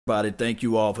Everybody, thank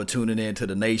you all for tuning in to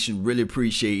the nation. Really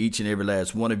appreciate each and every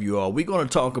last one of you all. We're going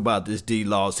to talk about this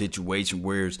D-Law situation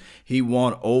where he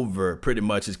want over pretty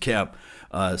much his camp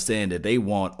saying that they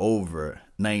want over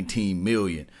 19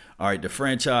 million. All right, the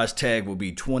franchise tag will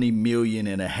be 20 million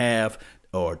and a half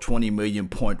or 20 million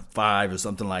point five or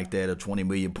something like that, or 20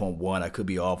 million point one. I could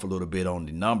be off a little bit on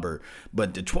the number,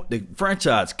 but the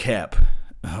franchise cap,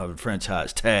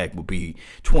 franchise tag will be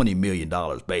 $20 million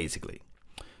basically.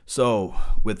 So,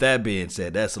 with that being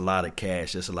said, that's a lot of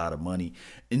cash. That's a lot of money.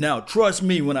 And now, trust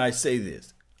me when I say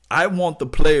this. I want the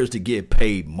players to get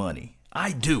paid money.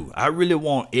 I do. I really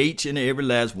want each and every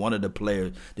last one of the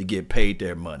players to get paid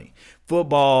their money.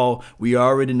 Football, we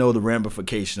already know the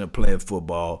ramification of playing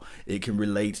football. It can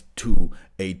relate to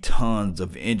a tons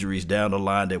of injuries down the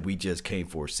line that we just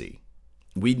can't foresee.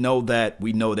 We know that.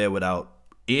 We know that without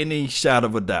any shadow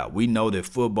of a doubt. We know that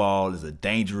football is a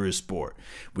dangerous sport.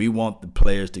 We want the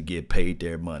players to get paid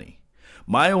their money.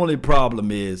 My only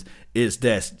problem is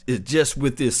just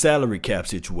with this salary cap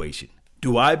situation.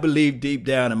 Do I believe deep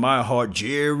down in my heart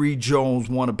Jerry Jones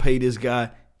want to pay this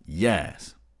guy?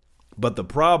 Yes. But the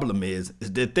problem is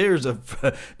that there's a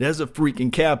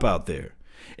freaking cap out there,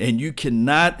 and you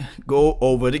cannot go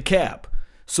over the cap.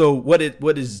 So what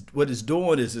it's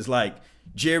doing is like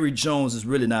Jerry Jones is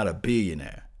really not a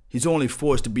billionaire. He's only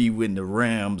forced to be within the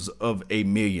realms of a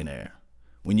millionaire.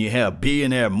 When you have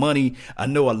billionaire money, I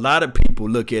know a lot of people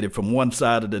look at it from one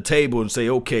side of the table and say,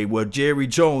 okay, well, Jerry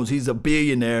Jones, he's a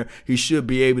billionaire. He should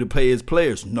be able to pay his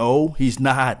players. No, he's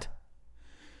not.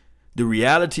 The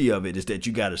reality of it is that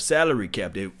you got a salary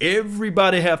cap that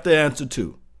everybody have to answer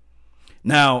to.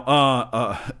 Now,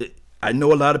 I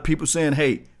know a lot of people saying,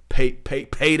 hey,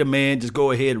 Pay the man. Just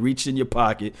go ahead, reach in your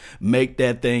pocket, make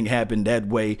that thing happen that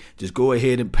way. Just go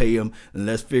ahead and pay him, and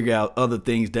let's figure out other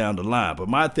things down the line. But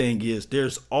my thing is,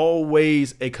 there's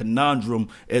always a conundrum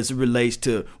as it relates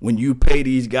to when you pay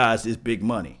these guys this big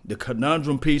money. The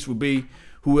conundrum piece would be,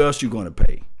 who else you going to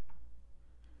pay?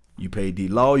 You pay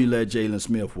D-Law, you let Jalen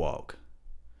Smith walk.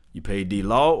 You pay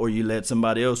D-Law, or you let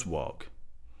somebody else walk.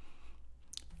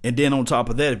 And then on top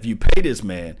of that, if you pay this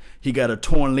man, he got a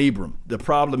torn labrum. The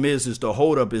problem is the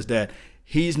holdup is that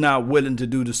he's not willing to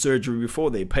do the surgery before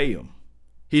they pay him.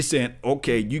 He's saying,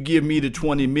 okay, you give me the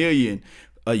 $20 million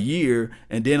a year,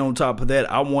 and then on top of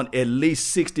that, I want at least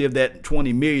 60 of that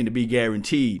 $20 million to be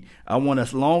guaranteed. I want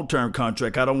a long-term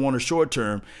contract. I don't want a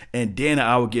short-term. And then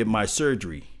I will get my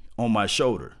surgery on my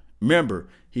shoulder. Remember,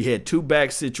 he had two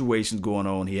back situations going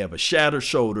on. He have a shattered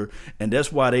shoulder, and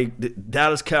that's why the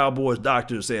Dallas Cowboys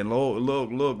doctors are saying,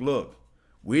 look.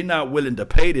 We're not willing to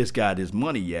pay this guy this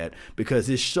money yet because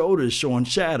his shoulder is showing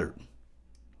shattered.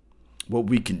 What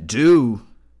we can do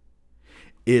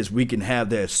is we can have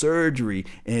that surgery,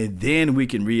 and then we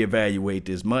can reevaluate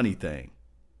this money thing.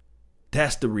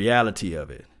 That's the reality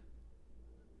of it.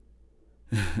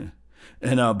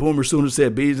 And Boomer Sooner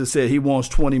said Beasley said he wants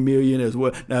 $20 million as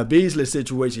well. Now Beasley's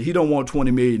situation, he don't want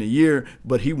 $20 million a year,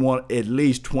 but he want at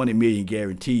least $20 million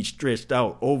guaranteed, stretched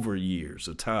out over years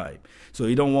of time. So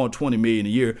he don't want $20 million a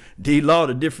year. D-Law,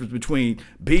 the difference between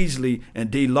Beasley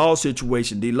and D-Law's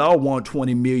situation, D-Law want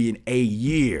 $20 million a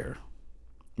year,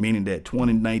 meaning that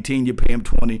 2019 you pay him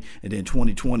 20, and then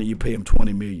 2020 you pay him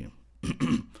 $20 million.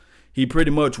 He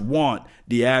pretty much want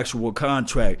the actual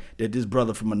contract that this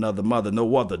brother from another mother,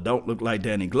 no other, don't look like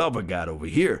Danny Glover got over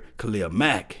here, Khalil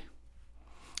Mack.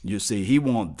 You see, he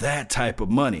want that type of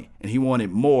money, and he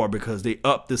wanted more because they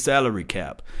upped the salary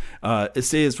cap. It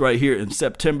says right here, in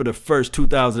September the 1st,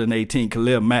 2018,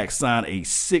 Khalil Mack signed a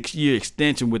 6-year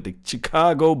extension with the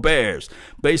Chicago Bears.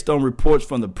 Based on reports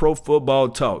from the Pro Football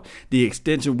Talk, the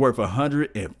extension worth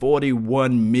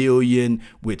 $141 million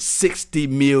with $60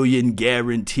 million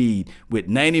guaranteed, with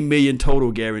 $90 million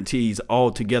total guarantees all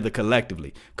together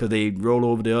collectively, because they roll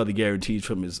over the other guarantees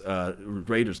from his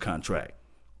Raiders contract.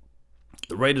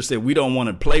 The Raiders said, we don't want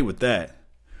to play with that.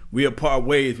 We'll part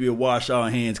ways. We'll wash our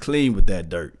hands clean with that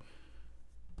dirt.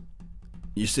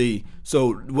 You see,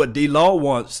 so what D-Law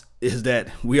wants is that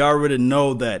we already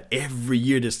know that every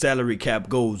year the salary cap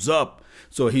goes up.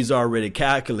 So he's already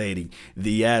calculating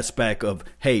the aspect of,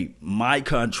 hey, my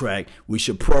contract, we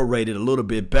should prorate it a little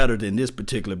bit better than this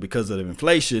particular because of the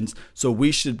inflations. So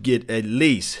we should get at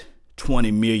least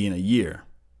 $20 million a year.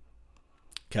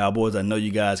 Cowboys, I know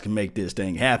you guys can make this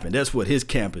thing happen. That's what his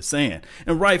camp is saying.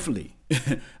 And rightfully,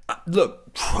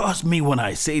 look, trust me when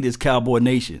I say this, Cowboy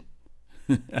Nation.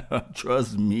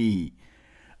 Trust me.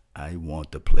 I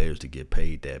want the players to get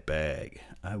paid that bag.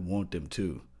 I want them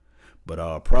to. But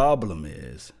our problem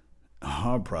is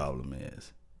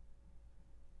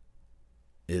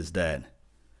that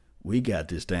we got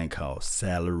this thing called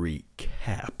salary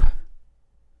cap.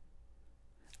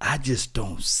 I just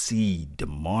don't see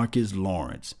DeMarcus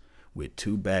Lawrence with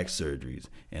 2 back surgeries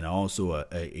and also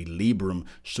a labrum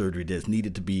surgery that's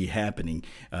needed to be happening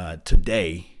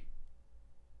today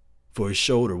for his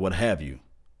shoulder, what have you,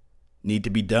 need to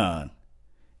be done.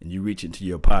 And you reach into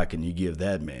your pocket and you give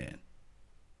that man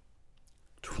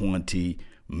 $20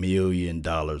 million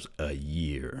a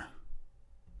year.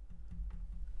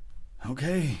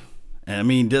 Okay. And I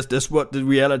mean, that's what the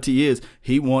reality is.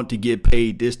 He want to get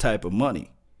paid this type of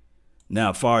money.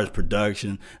 Now, as far as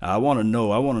production, I want to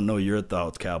know your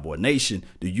thoughts, Cowboy Nation.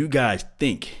 Do you guys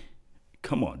think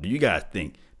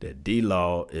that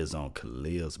D-Law is on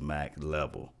Khalil Mack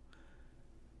level?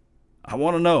 I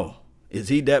want to know, is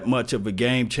he that much of a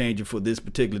game changer for this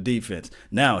particular defense?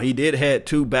 Now, he did have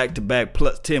 2 back-to-back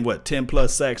plus 10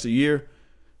 plus sacks a year.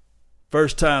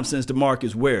 First time since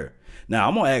DeMarcus Ware. Now,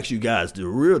 I'm going to ask you guys the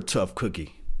real tough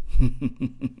cookie.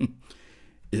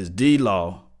 Is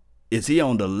D-Law, is he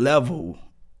on the level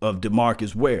of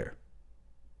DeMarcus Ware?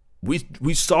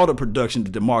 We saw the production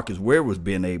that DeMarcus Ware was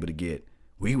being able to get.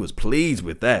 We was pleased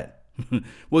with that. What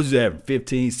was he having?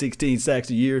 15, 16 sacks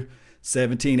a year?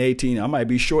 17, 18. I might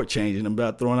be shortchanging him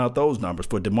about throwing out those numbers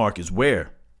for DeMarcus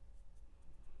Ware.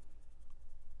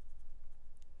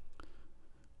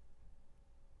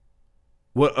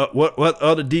 What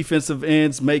other defensive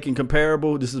ends making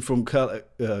comparable? This is from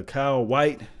Kyle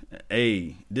White.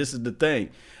 Hey, this is the thing.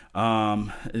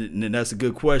 And that's a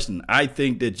good question. I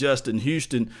think that Justin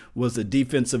Houston was a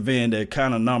defensive end that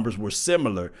kind of numbers were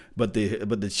similar, but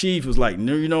the Chiefs was like,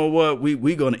 you know what,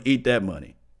 we gonna eat that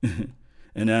money,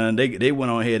 and they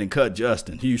went on ahead and cut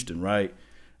Justin Houston, right?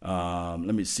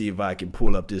 Let me see if I can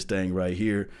pull up this thing right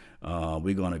here.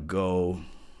 We're gonna go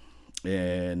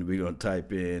and we're gonna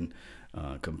type in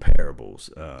comparables.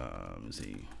 Let's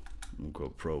see. We'll go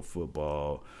Pro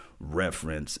Football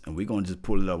Reference, and we're going to just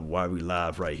pull it up while we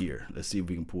live right here. Let's see if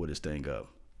we can pull this thing up.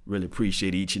 Really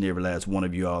appreciate each and every last one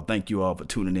of you all. Thank you all for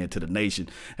tuning in to the nation.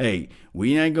 Hey,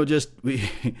 we ain't gonna just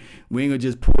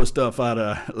pull stuff out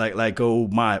of like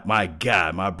my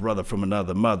guy, my brother from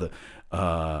another mother.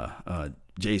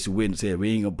 Jason Witten said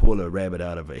we ain't gonna pull a rabbit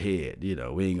out of a head.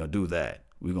 We ain't gonna do that.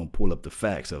 We're gonna pull up the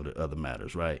facts of the other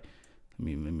matters, right? Let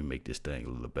me make this thing a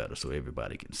little better so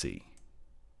everybody can see.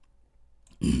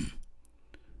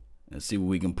 And see what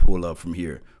we can pull up from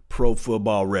here. Pro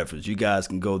Football Reference. You guys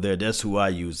can go there. That's who I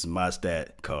use in my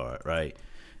stat card, right?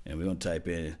 And we're going to type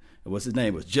in, what's his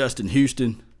name? It was Justin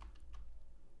Houston.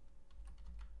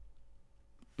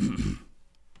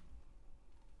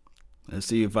 Let's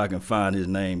see if I can find his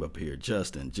name up here.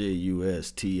 Justin, Justin.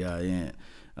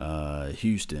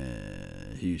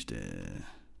 Houston.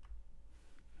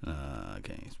 I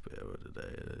can't spell it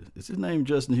today. Is his name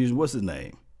Justin Houston? What's his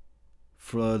name?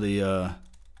 For the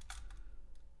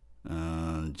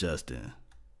Justin.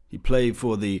 He played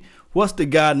for the, what's the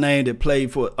guy name that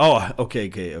played for,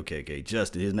 okay.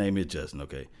 Justin. His name is Justin,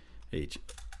 okay. Houst.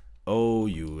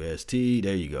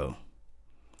 There you go.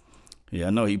 Yeah, I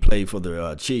know he played for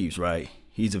the Chiefs, right?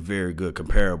 He's a very good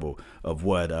comparable of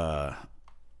what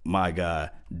my guy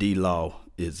D-Law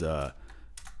is. All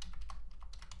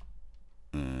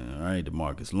right,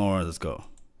 DeMarcus Lawrence, let's go.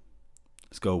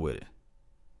 Let's go with it.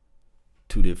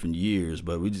 2 different years,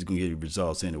 but we're just going to get you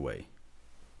results anyway.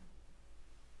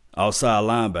 Outside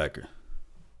linebacker.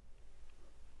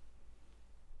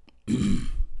 Of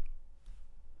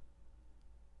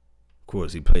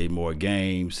course, he played more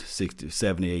games,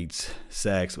 78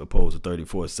 sacks opposed to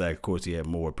 34 sacks. Of course, he had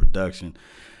more production.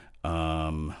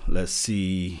 Let's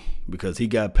see, because he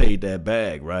got paid that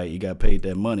bag, right? He got paid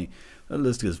that money.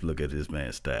 Let's just look at this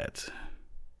man's stats.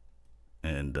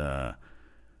 And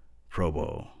Pro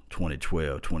Bowl.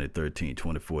 2012, 2013,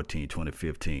 2014,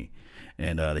 2015.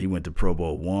 And he went to Pro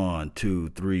Bowl 1, 2,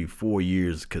 3, 4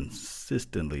 years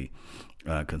consistently,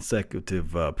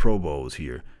 consecutive Pro Bowls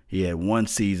here. He had one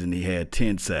season, he had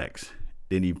 10 sacks.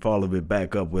 Then he followed it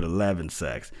back up with 11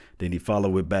 sacks. Then he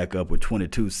followed it back up with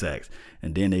 22 sacks.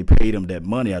 And then they paid him that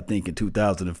money, I think, in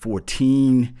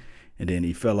 2014. And then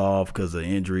he fell off because of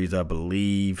injuries, I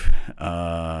believe.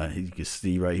 You can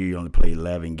see right here, he only played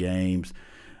 11 games.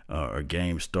 Or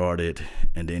game started,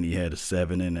 and then he had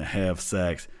 7.5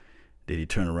 sacks. Then he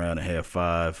turned around and had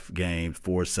 5 games,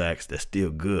 4 sacks. That's still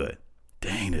good.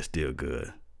 Dang, that's still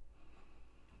good.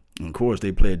 And of course,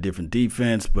 they play a different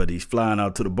defense, but he's flying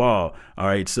out to the ball. All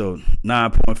right, so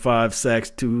 9.5 sacks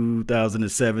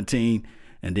 2017,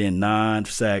 and then 9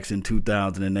 sacks in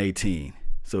 2018.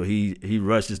 So he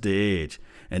rushes the edge.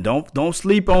 And don't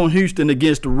sleep on Houston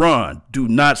against the run. Do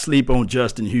not sleep on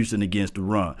Justin Houston against the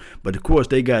run. But of course,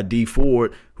 they got Dee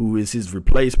Ford, who is his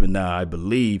replacement now, I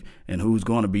believe, and who's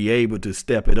going to be able to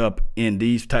step it up in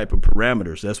these type of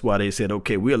parameters. That's why they said,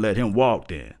 okay, we'll let him walk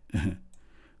then.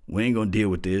 We ain't going to deal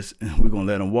with this. We're going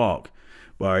to let him walk.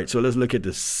 All right, so let's look at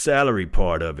the salary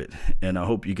part of it. And I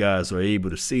hope you guys are able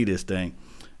to see this thing.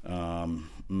 And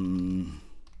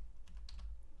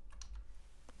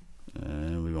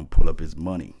we're going to pull up his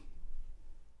money.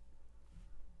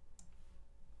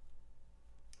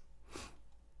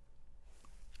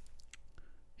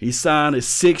 He signed a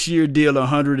 6-year deal,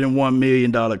 $101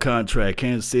 million contract,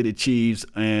 Kansas City Chiefs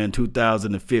in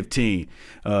 2015.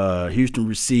 Houston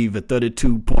received a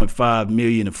 $32.5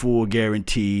 million in full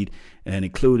guaranteed and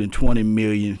including $20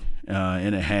 million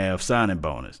and a half signing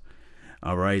bonus.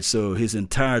 All right, so his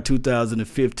entire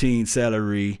 2015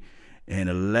 salary and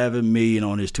 $11 million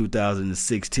on his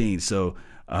 2016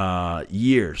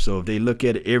 year. So if they look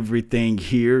at everything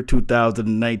here,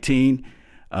 2019.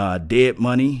 Dead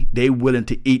money, they willing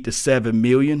to eat the $7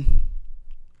 million.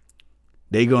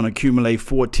 They gonna accumulate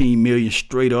 $14 million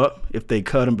straight up if they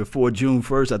cut him before June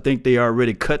 1st. I think they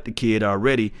already cut the kid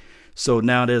already, so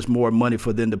now there's more money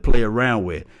for them to play around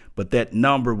with. But that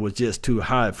number was just too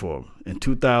high for him. In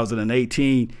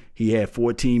 2018, he had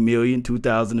 $14 million.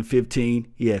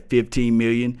 2015, he had $15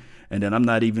 million. And then I'm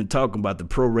not even talking about the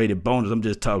prorated bonus. I'm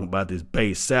just talking about this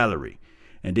base salary.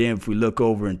 And then if we look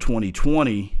over in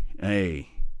 2020, hey.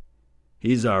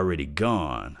 He's already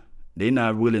gone. They're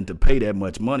not willing to pay that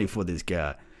much money for this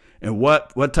guy. And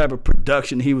what type of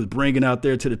production he was bringing out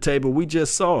there to the table, we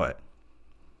just saw it.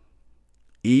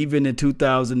 Even in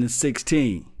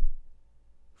 2016,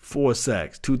 4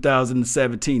 sacks.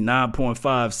 2017,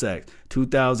 9.5 sacks.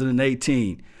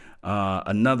 2018,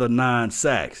 another 9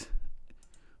 sacks.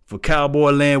 For Cowboy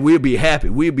Land, we'll be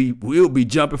happy. We'll be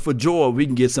jumping for joy. We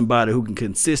can get somebody who can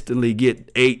consistently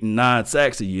get 8 and 9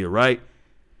 sacks a year, right?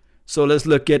 So let's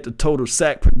look at the total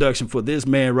sack production for this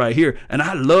man right here. And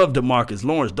I love DeMarcus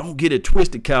Lawrence. Don't get it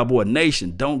twisted, Cowboy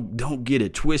Nation. Don't get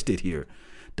it twisted here.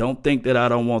 Don't think that I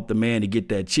don't want the man to get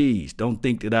that cheese. Don't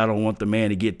think that I don't want the man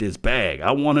to get this bag.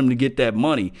 I want him to get that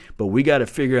money, but we got to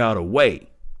figure out a way.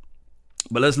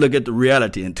 But let's look at the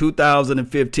reality. In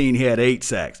 2015, he had 8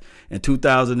 sacks. In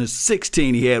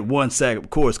 2016, he had 1 sack, of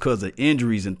course, because of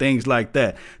injuries and things like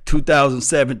that.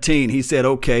 2017, he said,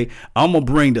 okay, I'm going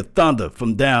to bring the thunder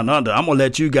from down under. I'm going to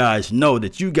let you guys know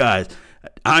that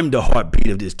I'm the heartbeat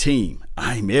of this team.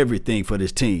 I'm everything for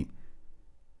this team.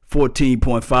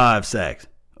 14.5 sacks.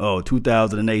 Oh,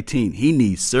 2018, he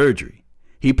needs surgery.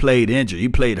 He played injured. He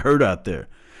played hurt out there.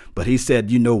 But he said,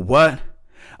 you know what?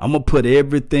 I'm going to put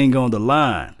everything on the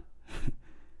line.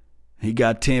 He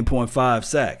got 10.5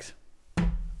 sacks.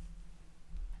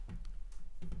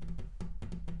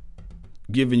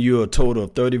 Giving you a total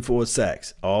of 34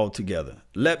 sacks altogether.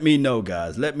 Let me know,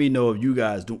 guys. Let me know if you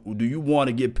guys, do you want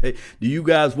to get paid? Do you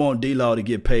guys want D-Law to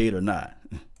get paid or not?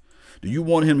 Do you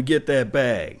want him to get that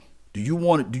bag? Do you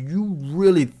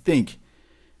really think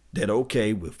that,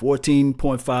 okay, with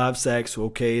 14.5 sacks,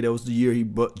 okay, that was the year he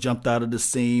jumped out of the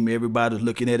seam. Everybody's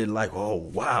looking at it like, oh,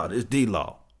 wow, this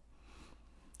D-Law.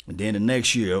 And then the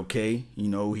next year, okay,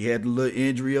 he had a little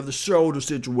injury of the shoulder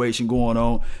situation going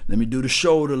on. Let me do the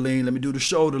shoulder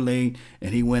lean.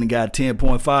 And he went and got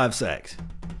 10.5 sacks.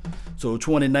 So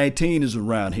 2019 is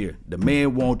around here. The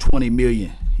man won $20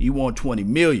 million. He won $20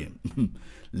 million.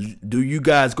 Do you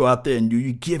guys go out there and do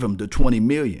you give him the $20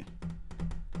 million?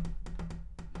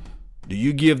 Do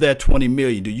you give that $20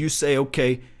 million? Do you say,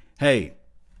 okay, hey,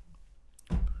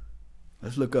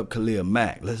 let's look up Khalil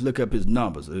Mack. Let's look up his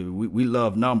numbers. We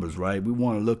love numbers, right? We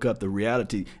want to look up the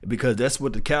reality because that's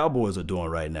what the Cowboys are doing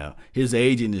right now. His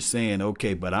agent is saying,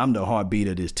 okay, but I'm the heartbeat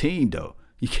of this team, though.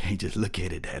 You can't just look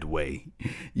at it that way.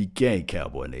 You can't,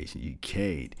 Cowboy Nation. You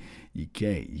can't.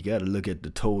 You got to look at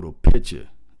the total picture.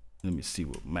 Let me see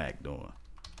what Mack doing.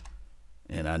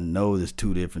 And I know there's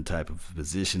 2 different type of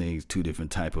positionings, 2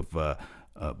 different type of,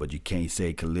 but you can't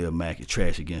say Khalil Mack is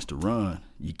trash against the run.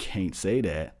 You can't say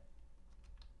that.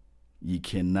 You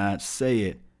cannot say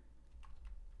it.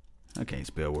 I can't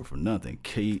spell word for nothing.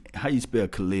 How you spell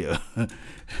Khalil? I'm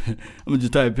going to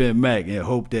just type in Mac and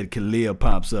hope that Khalil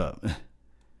pops up.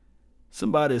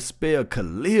 Somebody spell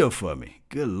Khalil for me.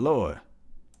 Good Lord.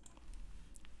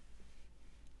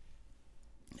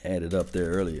 Had it up there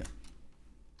earlier.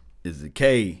 Is it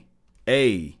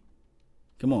K-A?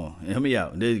 Come on, help me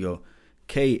out. There you go.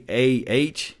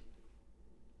 K-A-H.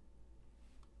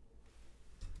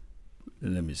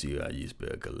 Let me see how you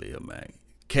spell Khalil Mack.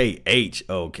 K-H.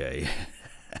 Okay.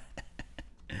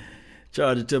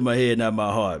 Charge it to my head, not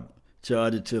my heart.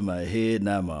 Charge it to my head,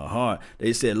 not my heart.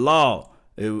 They said, Law,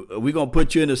 we're going to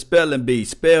put you in the spelling bee.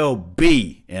 Spell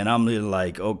B. And I'm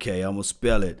like, okay, I'm going to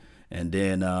spell it. And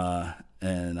then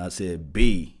and I said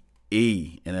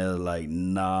B-E. And they were like,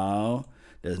 no,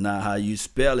 that's not how you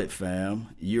spell it,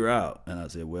 fam. You're out. And I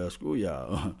said, well, screw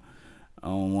y'all. I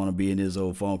don't want to be in this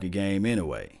old funky game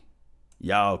anyway.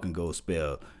 Y'all can go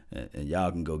spell, and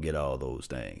y'all can go get all those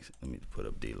things. Let me put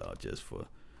up D-Law just for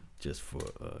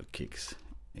kicks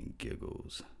and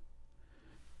giggles.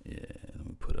 Yeah, let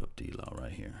me put up D-Law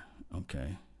right here.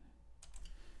 Okay.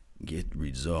 Get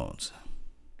results.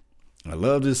 I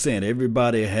love this saying.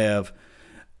 Everybody have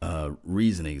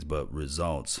reasonings, but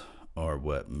results are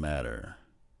what matter.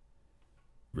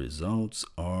 Results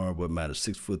are what matter.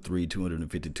 6'3",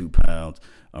 252 pounds.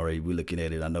 All right, we're looking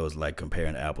at it. I know it's like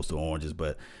comparing apples to oranges,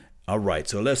 but all right.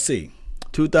 So let's see.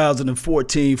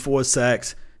 2014, 4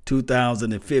 sacks.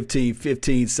 2015,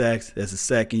 15 sacks. That's the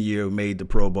second year we made the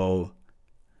Pro Bowl.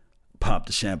 Popped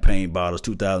the champagne bottles.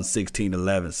 2016,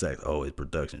 11 sacks. Oh, his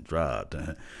production dropped.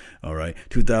 All right.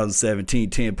 2017,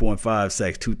 10.5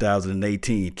 sacks.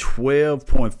 2018,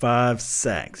 12.5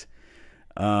 sacks.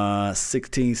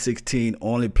 16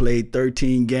 only played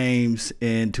 13 games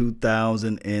in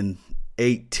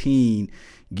 2018,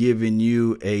 giving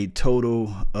you a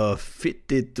total of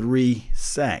 53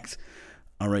 sacks.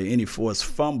 All right, any forced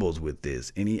fumbles with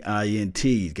this? Any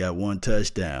INTs? Got 1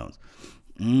 touchdown.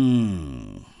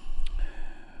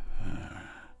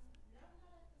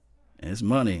 It's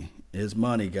money. It's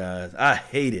money, guys. I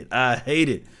hate it.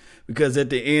 Because at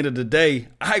the end of the day,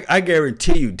 I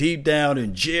guarantee you, deep down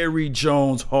in Jerry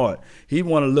Jones' heart, he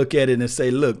want to look at it and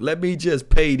say, look, let me just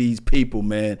pay these people,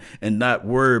 man, and not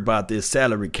worry about this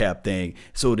salary cap thing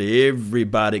so that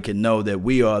everybody can know that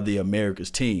we are the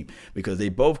America's team. Because they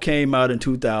both came out in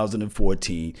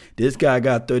 2014. This guy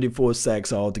got 34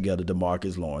 sacks altogether,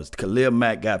 DeMarcus Lawrence. Khalil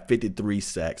Mack got 53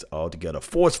 sacks altogether.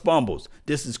 Forced fumbles.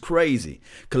 This is crazy.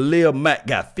 Khalil Mack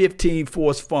got 15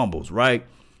 forced fumbles, right?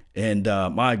 And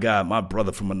my God, my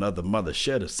brother from another mother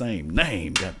share the same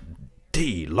name. Got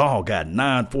D-Law got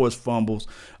 9 forced fumbles.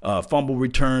 Fumble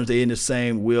returns, they in the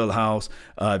same wheelhouse.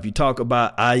 If you talk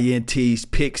about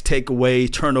INTs, picks,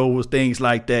 takeaways, turnovers, things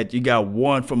like that, you got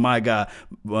 1 from my guy,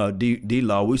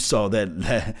 D-Law. We saw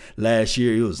that last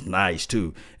year. It was nice,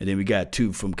 too. And then we got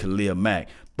 2 from Khalil Mack.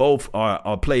 Both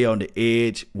are play on the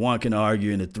edge. One can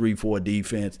argue in the 3-4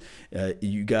 defense.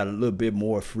 You got a little bit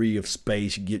more free of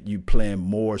space. You playing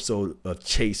more so of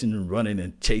chasing and running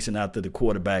and chasing after the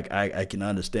quarterback. I can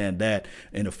understand that.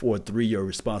 In the 4-3, your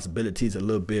responsibility is a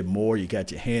little bit more. You got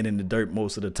your hand in the dirt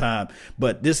most of the time.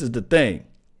 But this is the thing.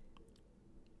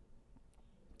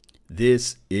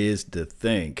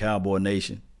 Cowboy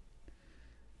Nation.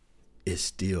 It's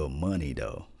still money,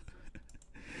 though.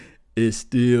 It's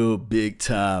still big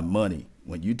time money.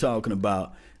 When you're talking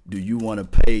about, do you want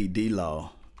to pay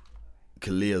D-Law,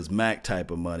 Khalil Mack type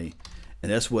of money,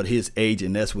 and that's what his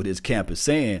agent, that's what his camp is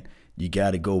saying, you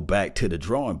got to go back to the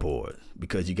drawing board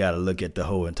because you got to look at the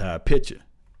whole entire picture.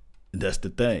 That's the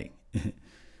thing.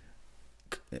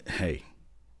 Hey,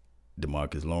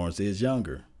 DeMarcus Lawrence is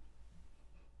younger.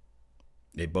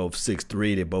 They both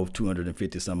 6'3", they both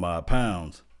 250 some odd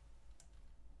pounds.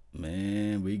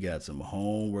 Man, we got some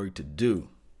homework to do.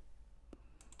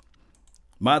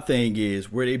 My thing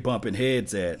is, where they bumping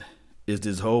heads at is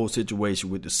this whole situation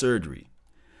with the surgery.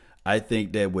 I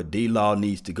think that what D-Law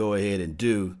needs to go ahead and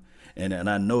do, and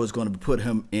I know it's going to put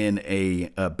him in a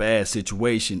bad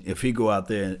situation if he go out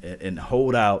there and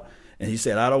hold out. And he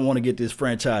said, I don't want to get this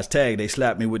franchise tag. They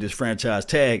slapped me with this franchise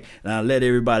tag, and I let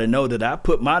everybody know that I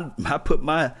put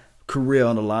my career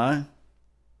on the line.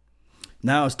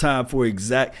 Now it's time for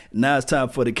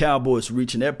the Cowboys to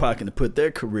reach in their pocket and put their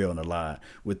career on the line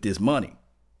with this money.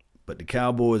 But the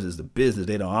Cowboys is the business.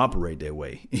 They don't operate that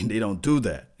way. They don't do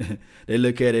that. They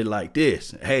look at it like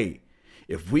this. Hey,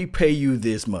 if we pay you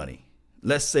this money,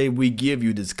 let's say we give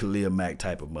you this Khalil Mack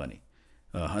type of money,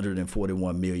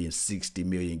 141 million, 60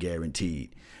 million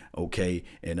guaranteed. Okay.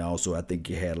 And also I think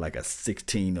you had like a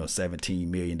 16 or $17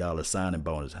 million signing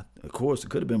bonus. Of course,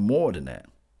 it could have been more than that.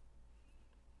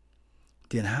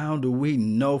 Then how do we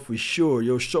know for sure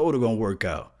your shoulder gonna work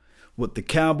out? What the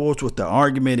Cowboys, what the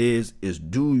argument is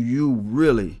do you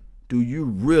really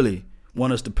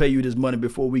want us to pay you this money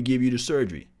before we give you the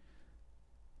surgery?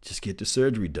 Just get the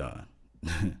surgery done.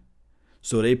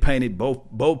 So they painted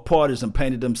both parties and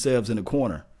painted themselves in a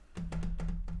corner.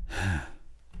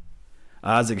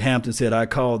 Isaac Hampton said, I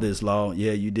called this, Law.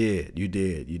 Yeah, you did. You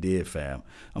did, fam.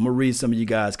 I'm going to read some of you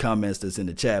guys' comments that's in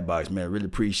the chat box, man. Really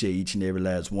appreciate each and every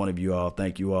last one of you all.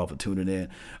 Thank you all for tuning in.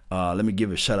 Let me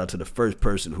give a shout out to the first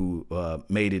person who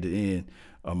made it in.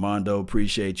 Armando,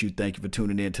 appreciate you. Thank you for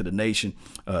tuning in to the nation.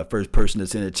 First person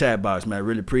that's in the chat box, man, I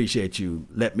really appreciate you.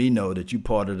 Let me know that you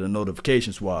part of the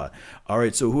notification squad. All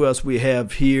right, so who else we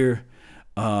have here?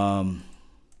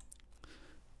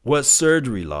 What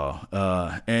surgery, Law?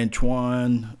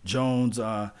 Antoine Jones.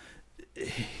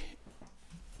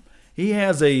 He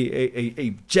has a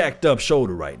jacked up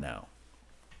shoulder right now.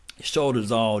 His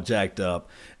shoulder's all jacked up,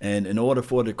 and in order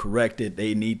for it to correct it,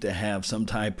 they need to have some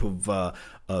type of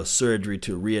surgery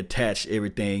to reattach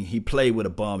everything. He played with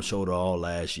a bum shoulder all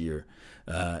last year,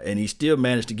 and he still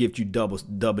managed to get you double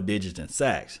digits in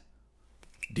sacks.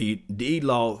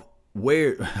 D-Law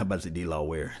Ware, I'm about to say D-Law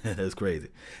Ware. That's crazy.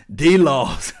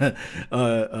 D-Law's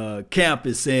camp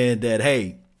is saying that,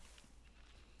 hey,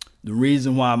 the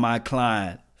reason why my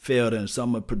client failed in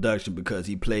summer production because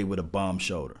he played with a bum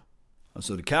shoulder.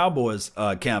 So the Cowboys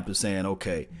camp is saying,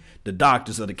 okay, the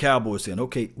doctors of the Cowboys saying,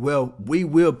 okay, well, we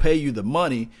will pay you the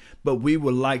money, but we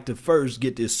would like to first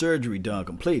get this surgery done,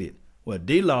 completed. Well,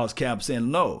 D-Law's camp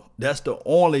saying, no, that's the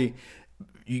only,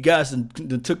 you guys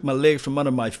took my legs from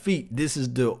under my feet. This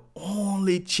is the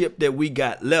only chip that we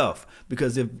got left.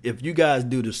 Because if you guys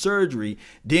do the surgery,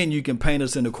 then you can paint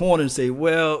us in the corner and say,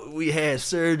 well, we had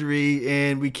surgery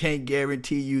and we can't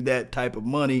guarantee you that type of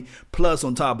money. Plus,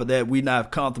 on top of that, we're not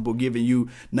comfortable giving you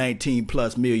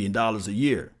 $19+ million a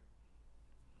year.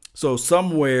 So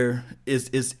somewhere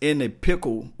it's in a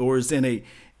pickle, or it's in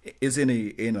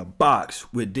a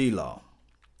box with D-Law.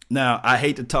 Now, I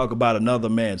hate to talk about another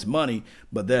man's money,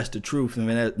 but that's the truth,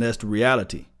 and that's the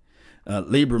reality.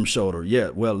 Librem's shoulder,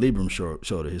 Librem's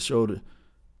shoulder. His shoulder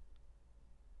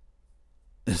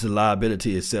is a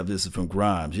liability, except this is from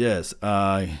Grimes. Yes,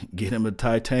 get him a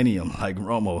titanium like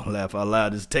Romo. Laugh out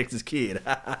loud, this Texas kid.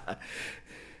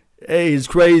 Hey, it's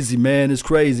crazy, man. It's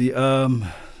crazy. Let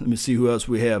me see who else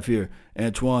we have here.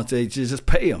 Antoine says, just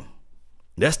pay him.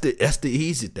 That's the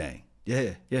easy thing.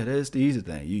 Yeah, that's the easy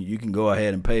thing. You can go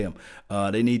ahead and pay him.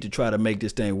 They need to try to make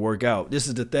this thing work out. This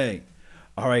is the thing.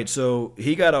 All right, so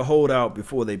he got to hold out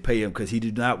before they pay him because he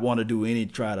did not want to do he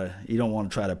don't want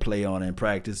to try to play on in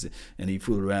practice, and he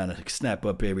fool around and snap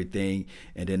up everything,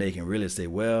 and then they can really say,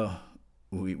 well,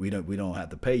 we don't have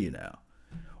to pay you now.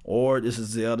 Or this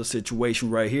is the other situation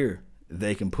right here.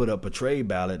 They can put up a trade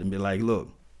ballot and be like, look,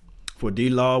 for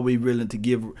D-Law, we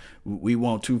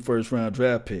want 2 first-round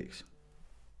draft picks.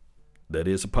 That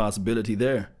is a possibility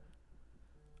there.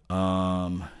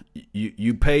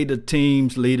 You pay the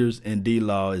team's leaders, and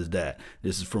D-Law is that.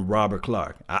 This is from Robert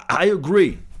Clark. I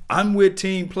agree. I'm with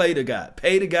team play the guy.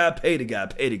 Pay the guy, pay the guy,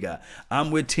 pay the guy.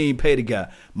 I'm with team pay the guy.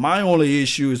 My only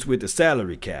issue is with the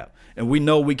salary cap. And we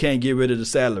know we can't get rid of the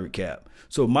salary cap.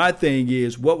 So my thing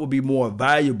is, what would be more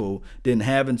valuable than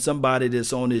having somebody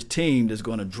that's on this team that's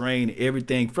going to drain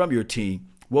everything from your team?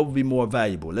 What would be more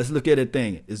valuable? Let's look at a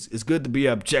thing. It's good to be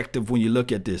objective when you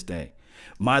look at this thing.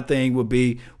 My thing would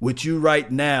be, would you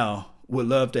right now would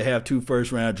love to have 2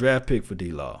 first-round draft pick for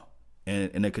D-Law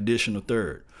and a conditional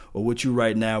third? Or would you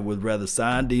right now would rather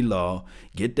sign D-Law,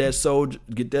 get that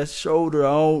shoulder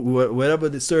on, whatever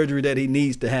the surgery that he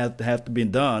needs to have to be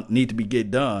done,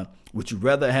 get done? Would you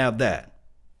rather have that?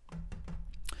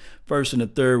 First and the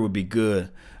third would be good.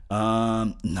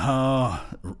 No,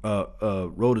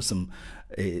 wrote some.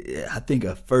 I think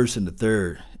a first and the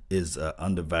third is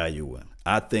undervalued one.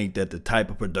 I think that the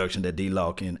type of production that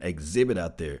D-Law can exhibit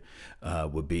out there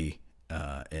would be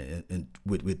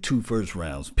with 2 first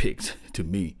rounds picks. To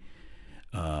me,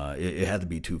 it had to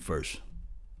be 2 first.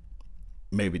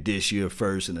 Maybe this year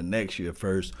first and the next year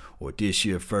first, or this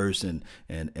year first and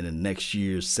the next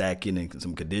year second and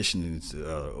some conditionings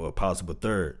or a possible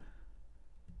third.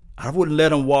 I wouldn't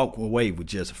let him walk away with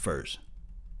just a first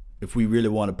if we really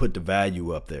want to put the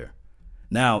value up there.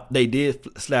 Now, they did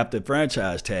slap the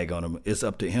franchise tag on him. It's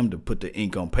up to him to put the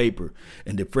ink on paper,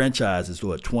 and the franchise is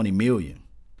 $20 million.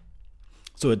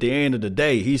 So at the end of the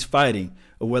day, he's fighting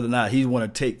whether or not he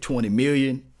want to take $20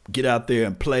 million, get out there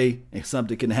and play, and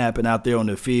something can happen out there on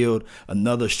the field.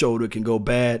 Another shoulder can go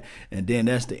bad, and then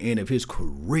that's the end of his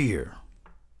career.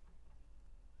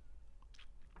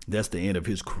 That's the end of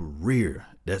his career.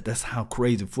 That's how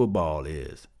crazy football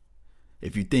is.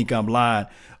 If you think I'm lying,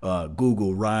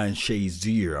 Google Ryan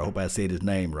Shazier. I hope I said his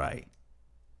name right.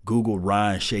 Google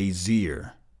Ryan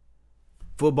Shazier.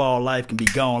 Football life can be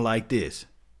gone like this.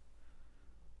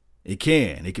 It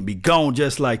can be gone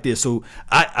just like this. So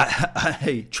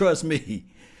hey, trust me.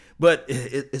 But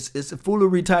it's a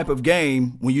foolery type of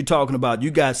game when you're talking about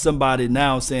you got somebody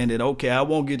now saying that, okay, I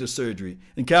won't get the surgery.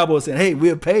 And Cowboys saying, hey,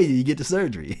 we'll pay you get the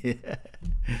surgery.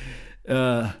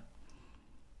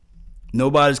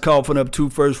 Nobody's coughing up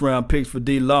 2 first-round picks for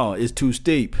D-Law. It's too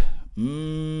steep.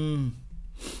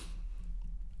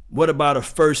 What about a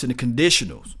first in the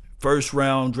conditionals?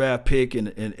 First-round draft pick in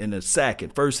a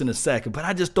second. First and a second. But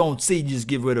I just don't see you just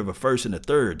get rid of a first and a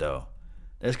third, though.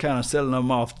 That's kind of selling them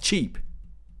off cheap.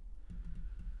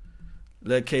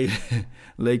 Let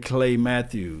Clay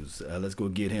Matthews. Let's go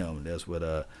get him. That's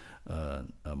what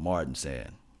Martin said.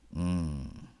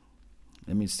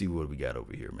 Let me see what we got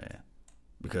over here, man.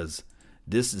 Because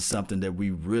this is something that we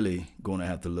really going to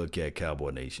have to look at, Cowboy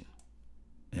Nation.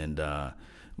 And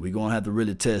we're going to have to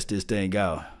really test this thing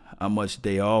out, how much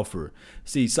they offer.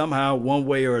 See, somehow, one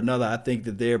way or another, I think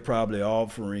that they're probably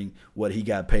offering what he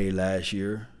got paid last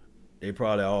year. They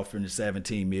probably offering the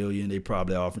 $17 million. They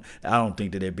probably offering. I don't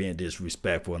think that they're being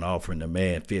disrespectful and offering the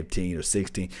man 15 or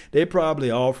 16. They probably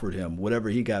offered him whatever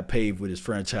he got paid with his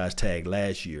franchise tag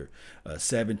last year,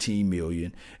 $17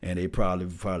 million, and they probably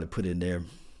put in there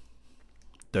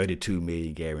 $32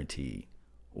 million guaranteed,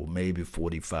 or maybe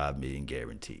 $45 million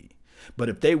guaranteed. But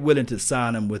if they're willing to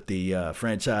sign him with the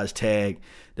franchise tag,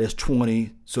 that's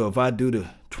 20. So if I do the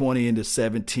 20 into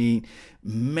 17,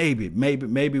 maybe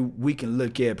we can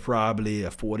look at probably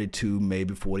a 42,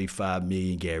 maybe 45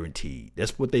 million guaranteed.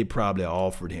 That's what they probably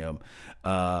offered him.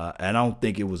 And I don't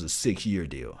think it was a 6-year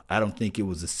deal. I don't think it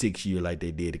was a 6-year like they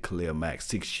did to Khalil Mack,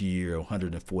 6-year,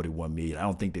 141 million. I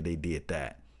don't think that they did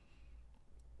that.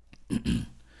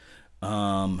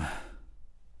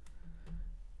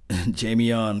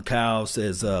 Jamion Kyle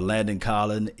says Landon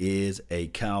Collins is a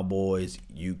Cowboys.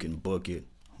 You can book it.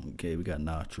 Okay, we got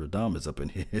Nostradamus up in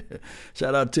here.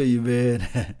 Shout out to you,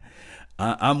 man.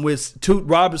 I'm with Toot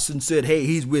Robinson said, hey,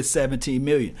 he's with 17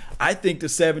 million. I think the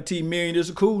 17 million is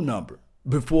a cool number.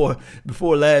 Before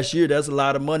last year, that's a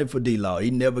lot of money for D-Law.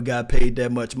 He never got paid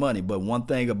that much money. But one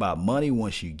thing about money,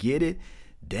 once you get it,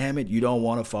 damn it, you don't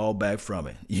want to fall back from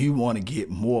it. You want to get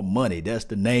more money. That's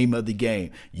the name of the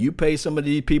game. You pay some of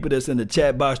these people that's in the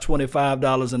chat box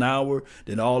 $25 an hour,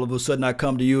 then all of a sudden I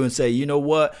come to you and say, you know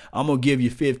what? I'm going to give you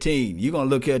 15. You're going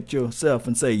to look at yourself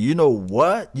and say, you know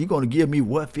what? You're going to give me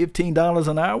what, $15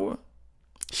 an hour?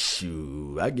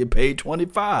 Shoot, I get paid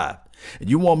 25. And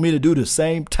you want me to do the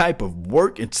same type of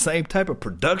work and same type of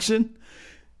production?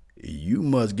 You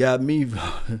must got me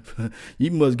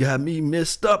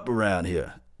messed up around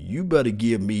here. You better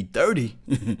give me 30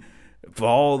 for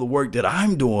all the work that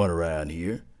I'm doing around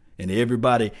here. And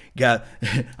everybody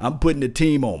I'm putting the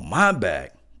team on my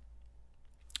back.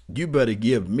 You better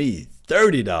give me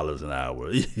 $30 an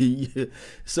hour.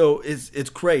 So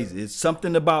it's crazy. It's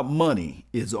something about money.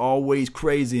 It's always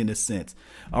crazy in a sense.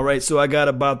 All right, so I got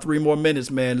about 3 more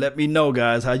minutes, man. Let me know,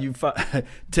 guys, how you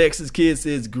Texas Kid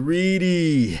says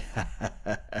greedy.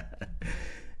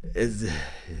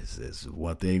 It's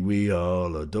one thing we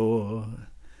all adore,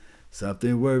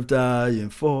 something worth dying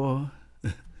for.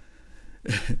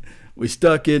 We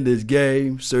stuck in this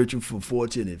game, searching for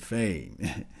fortune and fame.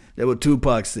 That's what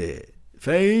Tupac said.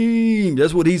 Fame.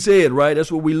 That's what he said, right?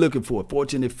 That's what we looking for.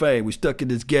 Fortune and fame. We stuck in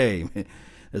this game.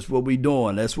 That's what we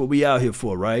doing. That's what we out here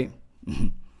for, right?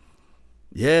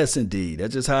 Yes, indeed.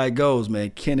 That's just how it goes,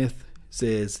 man. Kenneth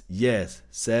says, yes,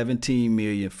 17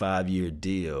 million 5-year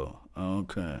deal.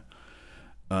 Okay.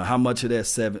 How much out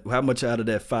of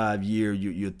that 5 year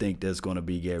you think that's going to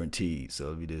be guaranteed?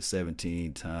 So if we did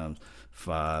 17 times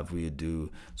 5, we do,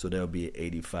 so that'll be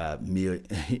 85 million.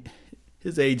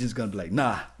 His agent's going to be like,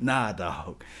 nah,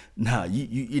 dog. Nah,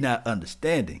 you're not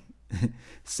understanding.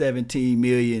 17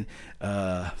 million,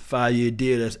 5-year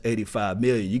deal, that's 85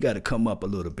 million. You got to come up a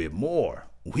little bit more.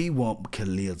 We want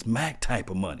Khalil Mack type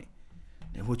of money,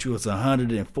 which was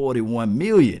 141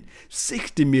 million,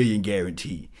 60 million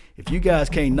guaranteed. If you guys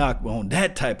can't knock on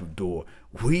that type of door,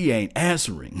 we ain't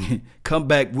answering. Come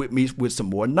back with me with some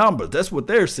more numbers. That's what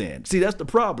they're saying. See, that's the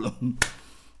problem.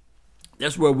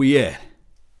 That's where we at.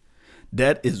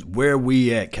 That is where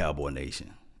we at, Cowboy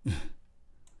Nation.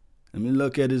 Let me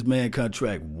look at this man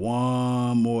contract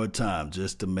one more time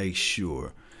just to make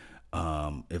sure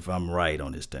if I'm right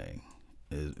on this thing.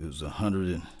 It was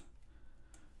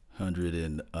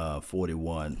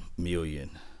 141 million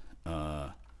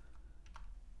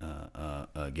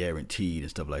guaranteed and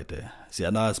stuff like that. See, I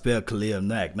know how to spell Khalil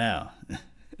Mack now.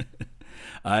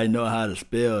 I know how to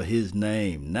spell his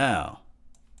name now.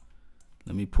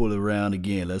 Let me pull it around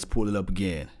again. Let's pull it up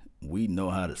again. We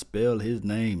know how to spell his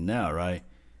name now, right?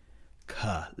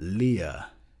 Kalia.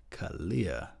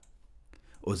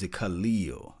 Or is it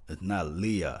Khalil? It's not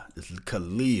Leah. It's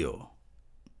Khalil.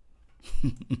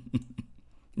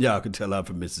 Y'all can tell I'm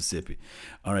from Mississippi.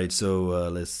 All right, so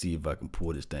let's see if I can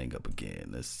pull this thing up again.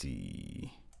 Let's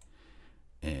see.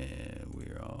 And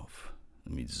we're off.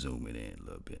 Let me zoom it in a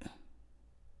little bit.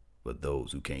 For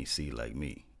those who can't see like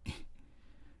me.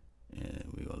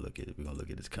 And we're gonna look at it. We're gonna look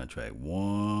at this contract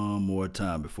one more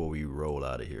time before we roll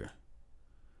out of here.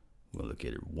 We're gonna look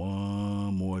at it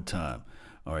one more time.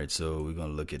 All right, so we're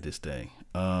gonna look at this thing.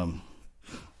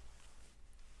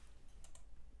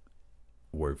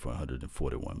 Worth for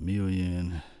 141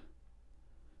 million.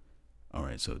 All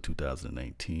right, so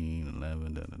 2019,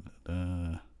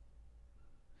 11.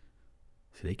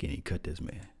 See, they can't even cut this,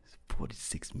 man. It's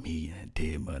 46 million in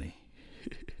dead money.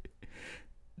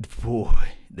 Boy,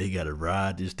 they gotta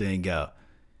ride this thing out.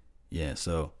 Yeah,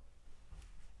 so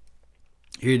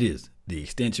here it is. The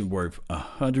extension worth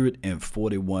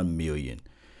 141 million,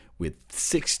 with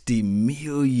 60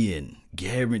 million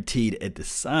guaranteed at the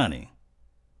signing,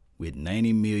 with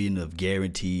 90 million of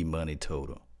guaranteed money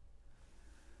total.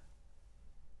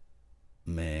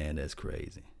 Man, that's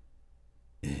crazy.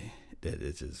 That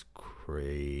is just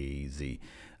crazy.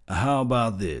 How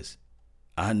about this?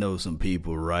 I know some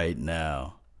people right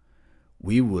now,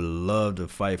 we would love to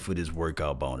fight for this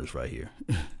workout bonus right here.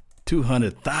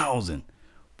 200,000.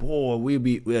 Boy,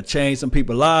 we'll change some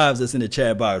people's lives that's in the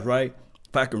chat box, right?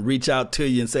 If I can reach out to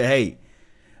you and say, hey,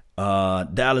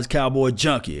 Dallas Cowboy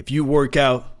Junkie, if you work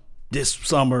out this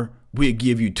summer, we'll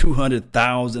give you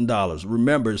 $200,000.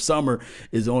 Remember, summer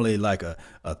is only like a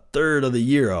third of the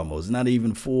year almost. Not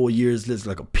even 4 years. It's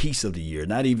like a piece of the year.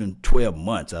 Not even 12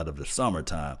 months out of the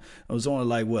summertime. It was only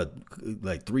like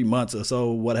 3 months or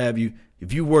so, what have you.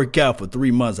 If you work out for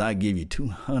 3 months, I give you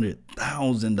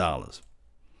 $200,000.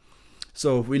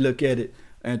 So if we look at it,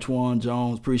 Antoine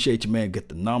Jones, appreciate you, man. Get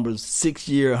the numbers. 6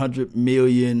 year, 100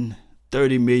 million,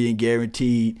 30 million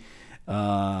guaranteed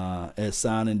at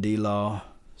signing D-Law.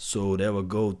 So that will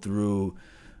go through,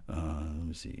 let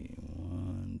me see,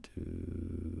 1,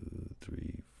 2,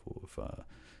 3, 4, 5.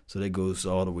 So that goes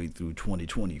all the way through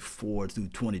 2024 through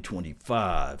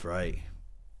 2025, right?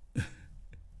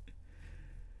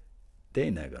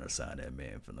 They're not going to sign that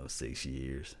man for no 6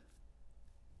 years.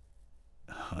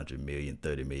 100 million,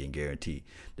 30 million guaranteed.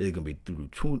 They're going to be through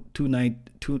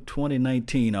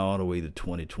 2019 all the way to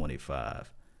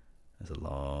 2025. That's a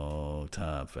long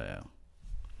time, fam.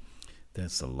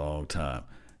 That's a long time.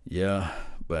 Yeah,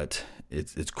 but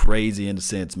it's crazy in the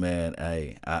sense, man.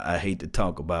 I hate to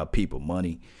talk about people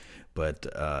money, but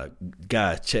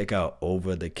guys, check out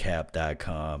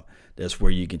overthecap.com. That's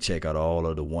where you can check out all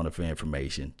of the wonderful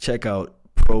information. Check out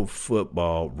Pro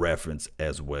Football Reference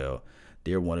as well.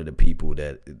 They're one of the people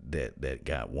that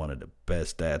got one of the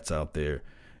best stats out there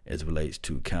as it relates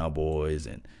to Cowboys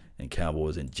and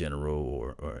Cowboys in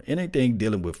general or anything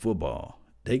dealing with football.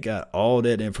 They got all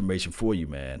that information for you,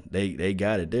 man. They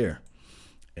got it there.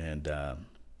 And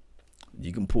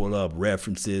you can pull up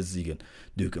references. You can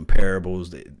do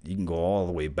comparables. You can go all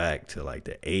the way back to like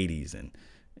the 80s and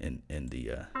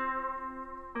the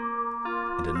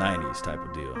 90s type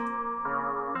of deal.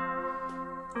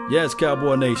 Yes,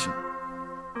 Cowboy Nation.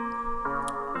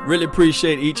 Really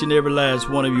appreciate each and every last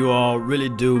one of you all. Really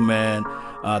do, man.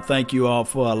 Thank you all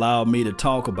for allowing me to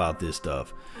talk about this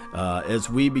stuff. As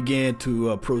we begin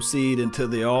to proceed into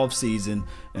the off season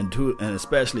and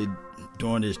especially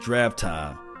during this draft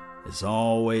time, it's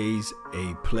always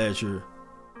a pleasure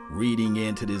reading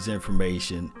into this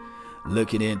information,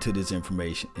 looking into this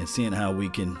information, and seeing how we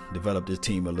can develop this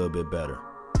team a little bit better.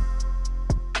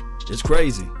 It's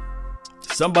crazy.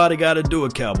 Somebody got to do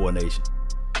it, Cowboy Nation.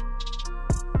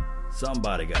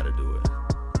 Somebody got to do it.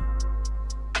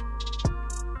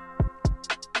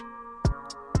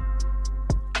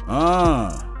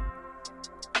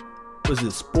 Was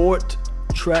it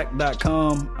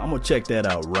sporttrack.com? I'm going to check that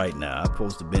out right now. I'm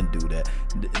supposed to been do that.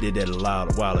 Did that a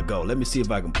while ago. Let me see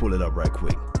if I can pull it up right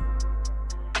quick.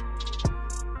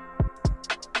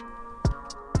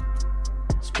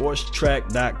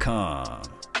 Sportstrack.com.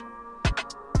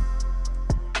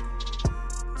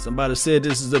 Somebody said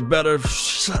this is a better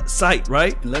site,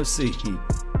 right? Let's see.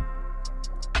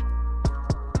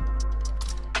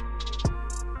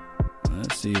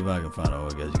 Let's see if I can find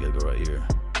out. I guess you gotta go right here.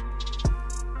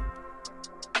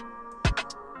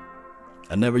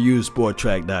 I never used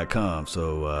sporttrack.com,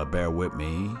 so bear with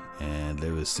me, and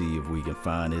let's see if we can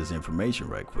find his information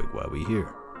right quick while we're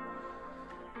here.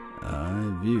 All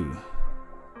right, view.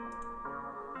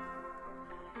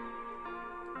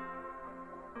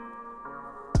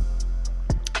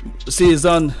 See,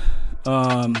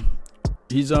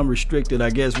 he's unrestricted, I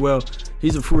guess. Well,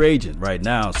 he's a free agent right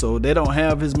now, so they don't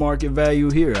have his market value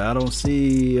here. I don't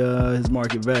see his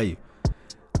market value.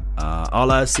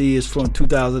 All I see is from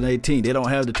 2018. They don't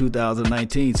have the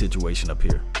 2019 situation up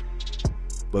here.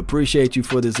 But appreciate you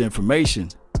for this information.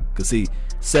 Because see,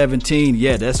 17,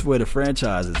 yeah, that's where the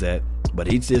franchise is at. But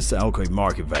he's just, okay,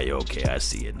 market value. Okay, I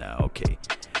see it now. Okay.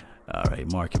 All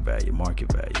right, market value.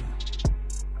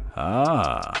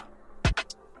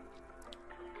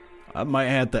 I might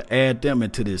have to add them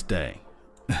into this thing.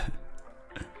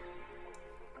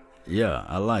 Yeah,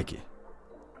 I like it.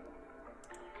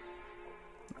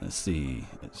 Let's see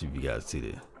if you guys see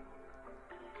this.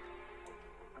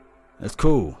 That's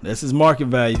cool. That's his market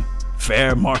value.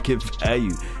 Fair market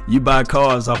value. You buy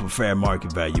cars off of fair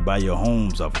market value. You buy your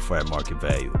homes off of fair market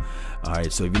value. All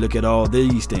right, so if you look at all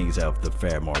these things off the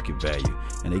fair market value,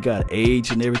 and they got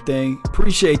age and everything,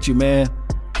 appreciate you, man.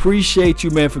 Appreciate you,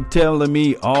 man, for telling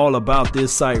me all about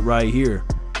this site right here.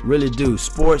 Really do.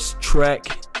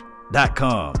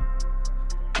 Sportstrack.com.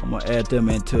 I'm going to add them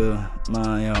into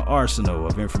my arsenal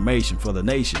of information for the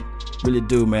nation. Really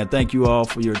do, man. Thank you all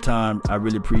for your time. I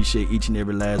really appreciate each and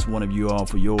every last one of you all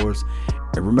for yours.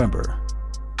 And remember,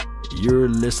 you're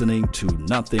listening to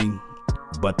nothing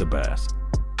but the best.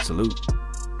 Salute.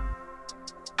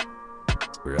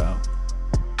 We're out.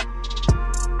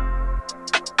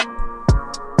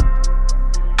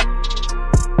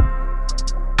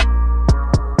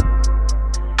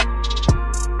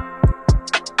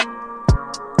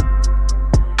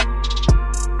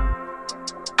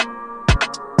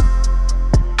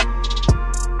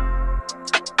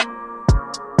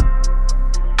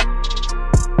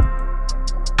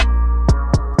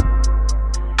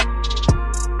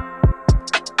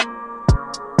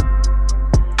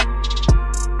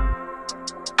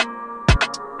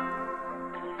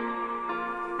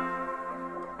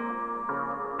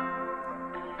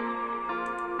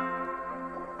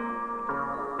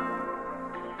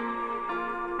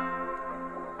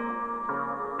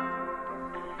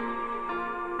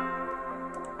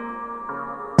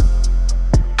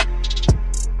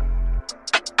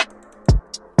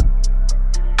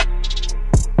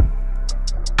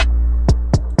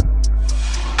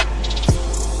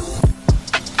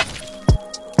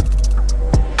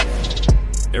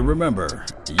 And remember,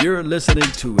 you're listening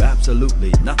to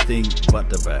absolutely nothing but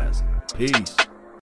the best. Peace.